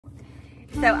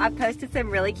So I've posted some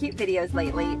really cute videos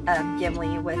lately of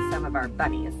Gimli with some of our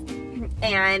bunnies.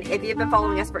 And if you've been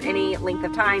following us for any length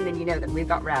of time, then you know that we've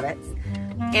got rabbits.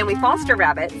 And we foster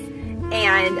rabbits.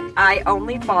 And I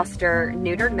only foster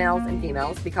neutered males and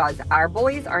females because our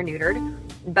boys are neutered,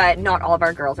 but not all of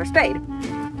our girls are spayed.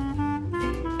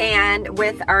 And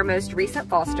with our most recent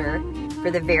foster,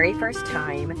 for the very first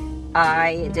time,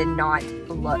 I did not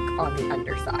look on the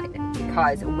underside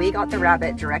because we got the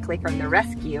rabbit directly from the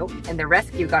rescue, and the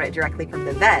rescue got it directly from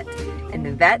the vet, and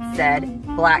the vet said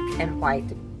black and white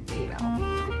female.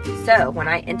 So when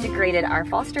I integrated our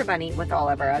foster bunny with all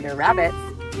of our other rabbits,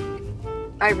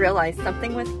 I realized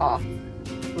something was off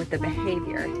with the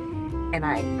behavior, and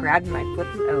I grabbed him, I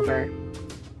flipped him over,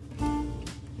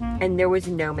 and there was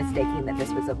no mistaking that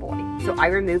this was a boy. So I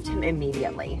removed him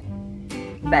immediately,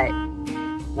 but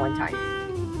one time,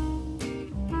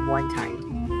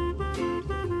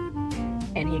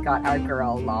 and he got our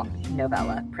girl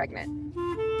Novella pregnant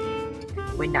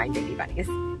with 9 baby bunnies,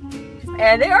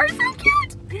 and they are so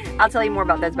cute. I'll tell you more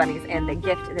about those bunnies and the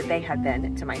gift that they have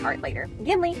been to my heart later.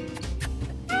 Gimli,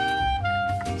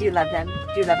 do you love them?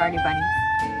 Do you love our new bunnies?